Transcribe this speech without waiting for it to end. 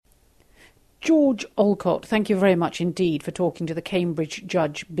George Olcott, thank you very much indeed for talking to the Cambridge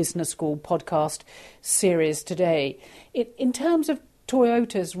Judge Business School podcast series today. In terms of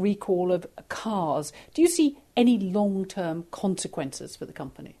Toyota's recall of cars, do you see any long-term consequences for the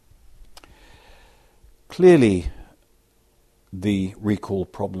company? Clearly, the recall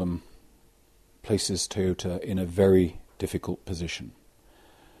problem places Toyota in a very difficult position.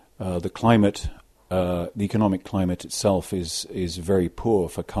 The economic climate itself is very poor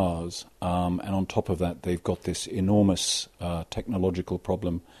for cars, and on top of that they've got this enormous technological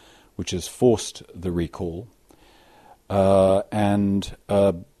problem which has forced the recall and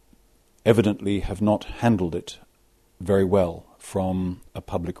evidently have not handled it very well from a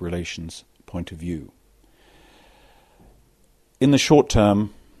public relations point of view. In the short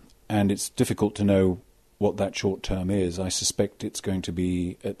term, and it's difficult to know what that short term is, I suspect it's going to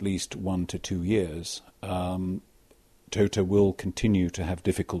be at least 1 to 2 years. Toyota will continue to have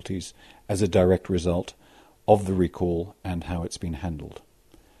difficulties as a direct result of the recall and how it's been handled.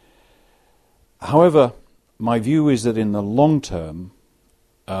 However, my view is that in the long term,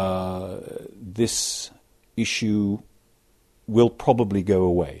 this issue will probably go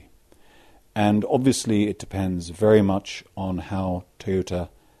away. And obviously it depends very much on how Toyota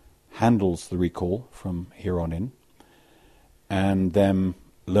handles the recall from here on in, and them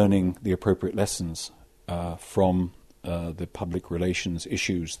learning the appropriate lessons from the public relations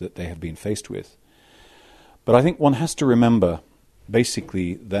issues that they have been faced with. But I think one has to remember,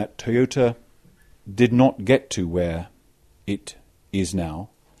 basically, that Toyota did not get to where it is now,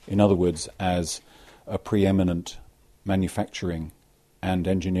 in other words, as a preeminent manufacturing and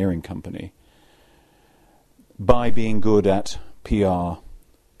engineering company, by being good at PR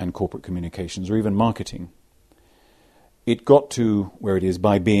and corporate communications, or even marketing. It got to where it is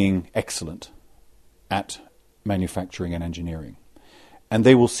by being excellent at manufacturing and engineering. And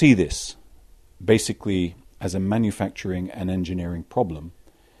they will see this basically as a manufacturing and engineering problem,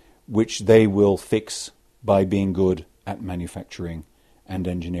 which they will fix by being good at manufacturing and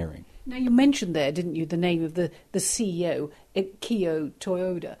engineering. Now, you mentioned there, didn't you, the name of the CEO, Akio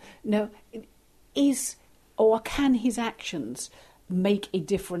Toyoda. Now, can his actions make a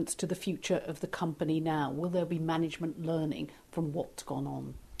difference to the future of the company now? Will there be management learning from what's gone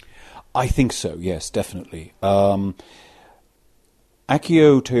on? I think so, yes, definitely. Akio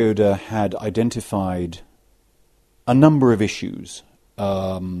Toyoda had identified a number of issues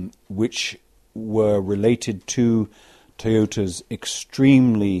which were related to Toyota's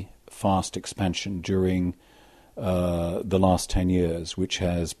extremely fast expansion during the last 10 years, which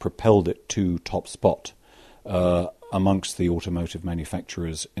has propelled it to top spot amongst the automotive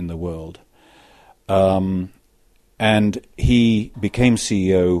manufacturers in the world. And he became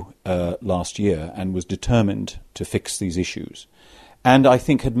CEO last year and was determined to fix these issues. And I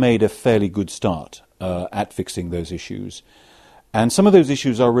think had made a fairly good start at fixing those issues. And some of those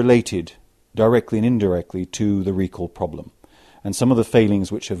issues are related directly and indirectly to the recall problem. And some of the failings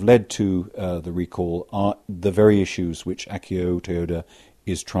which have led to the recall are the very issues which Akio Toyoda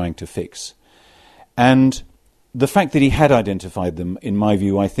is trying to fix. And the fact that he had identified them, in my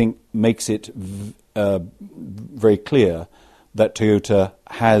view, I think makes it very clear that Toyota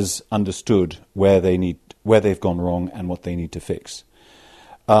has understood where they've gone wrong and what they need to fix.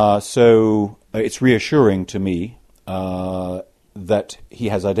 So it's reassuring to me that he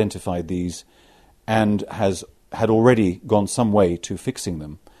has identified these and had already gone some way to fixing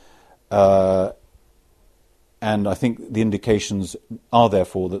them. And I think the indications are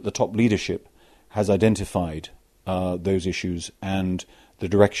therefore that the top leadership has identified those issues and the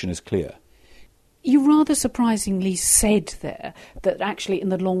direction is clear. You rather surprisingly said there that actually in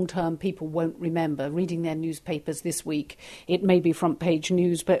the long term people won't remember reading their newspapers this week. It may be front page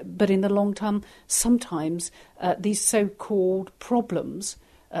news, but in the long term sometimes these so-called problems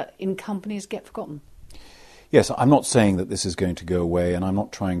in companies get forgotten. Yes, I'm not saying that this is going to go away, and I'm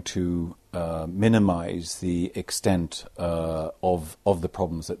not trying to minimize the extent of the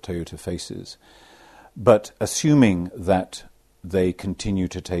problems that Toyota faces. But assuming that they continue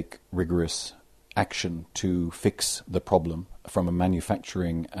to take rigorous action to fix the problem from a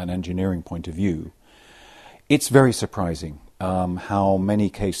manufacturing and engineering point of view, it's very surprising how many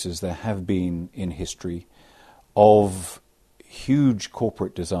cases there have been in history of huge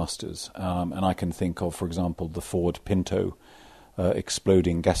corporate disasters. And I can think of, for example, the Ford Pinto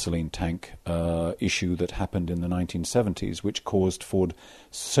exploding gasoline tank issue that happened in the 1970s, which caused Ford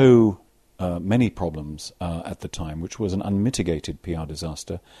so many problems at the time, which was an unmitigated PR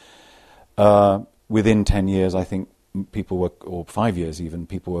disaster. Within 10 years, I think people were, or 5 years even,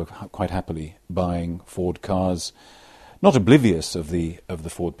 people were quite happily buying Ford cars, not oblivious of the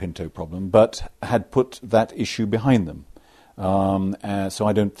Ford Pinto problem, but had put that issue behind them. So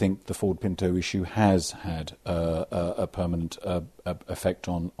I don't think the Ford Pinto issue has had a permanent effect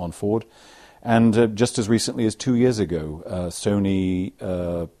on Ford. And just as recently as 2 years ago, Sony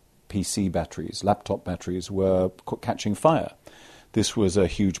PC batteries, laptop batteries, were catching fire. This was a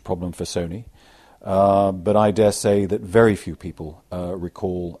huge problem for Sony. But I dare say that very few people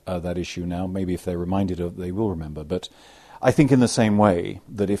recall that issue now. Maybe if they're reminded of it, they will remember. But I think in the same way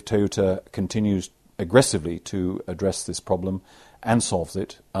that if Toyota continues aggressively to address this problem and solves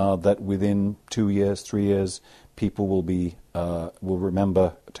it, that within 2 years, 3 years, people will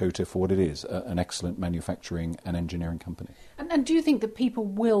remember Toyota for what it is, an excellent manufacturing and engineering company. And do you think that people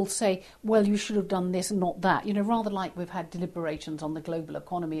will say, well, you should have done this and not that? You know, rather like we've had deliberations on the global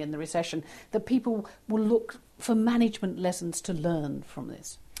economy and the recession, that people will look for management lessons to learn from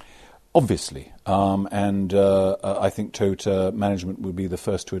this? Obviously, and I think Toyota management would be the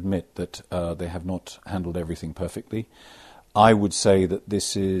first to admit that they have not handled everything perfectly. I would say that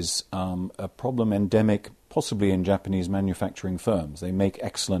this is a problem endemic possibly in Japanese manufacturing firms. They make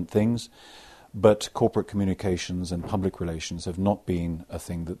excellent things, but corporate communications and public relations have not been a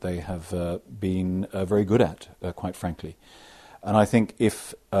thing that they have been very good at, quite frankly. And I think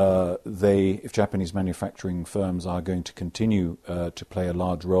if Japanese manufacturing firms are going to continue to play a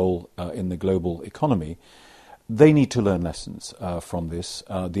large role in the global economy, they need to learn lessons from this.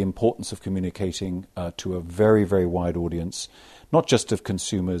 The importance of communicating to a very, very wide audience, not just of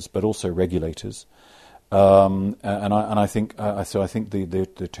consumers but also regulators. And I think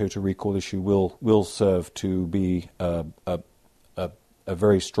the Toyota recall issue will serve to be a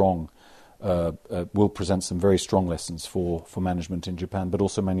very strong. Will present some very strong lessons for management in Japan, but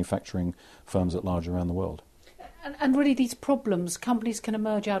also manufacturing firms at large around the world. And really these problems, companies can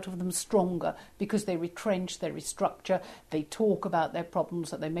emerge out of them stronger because they retrench, they restructure, they talk about their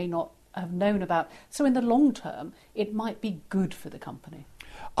problems that they may not have known about. So in the long term, it might be good for the company.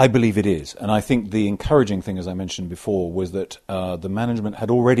 I believe it is. And I think the encouraging thing, as I mentioned before, was that the management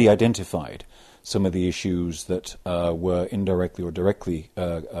had already identified some of the issues that were indirectly or directly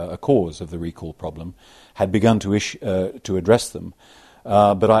a cause of the recall problem, had begun to address them.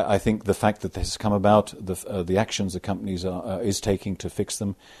 But I think the fact that this has come about, the actions the companies is taking to fix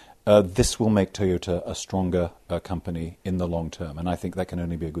them, this will make Toyota a stronger company in the long term. And I think that can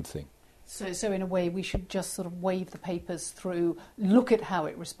only be a good thing. So in a way, we should just sort of wave the papers through, look at how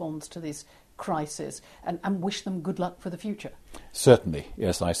it responds to this crisis, and wish them good luck for the future. Certainly,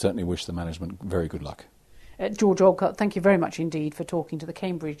 yes, I certainly wish the management very good luck. George Olcott, thank you very much indeed for talking to the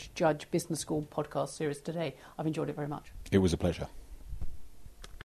Cambridge Judge Business School podcast series today. I've enjoyed it very much. It was a pleasure.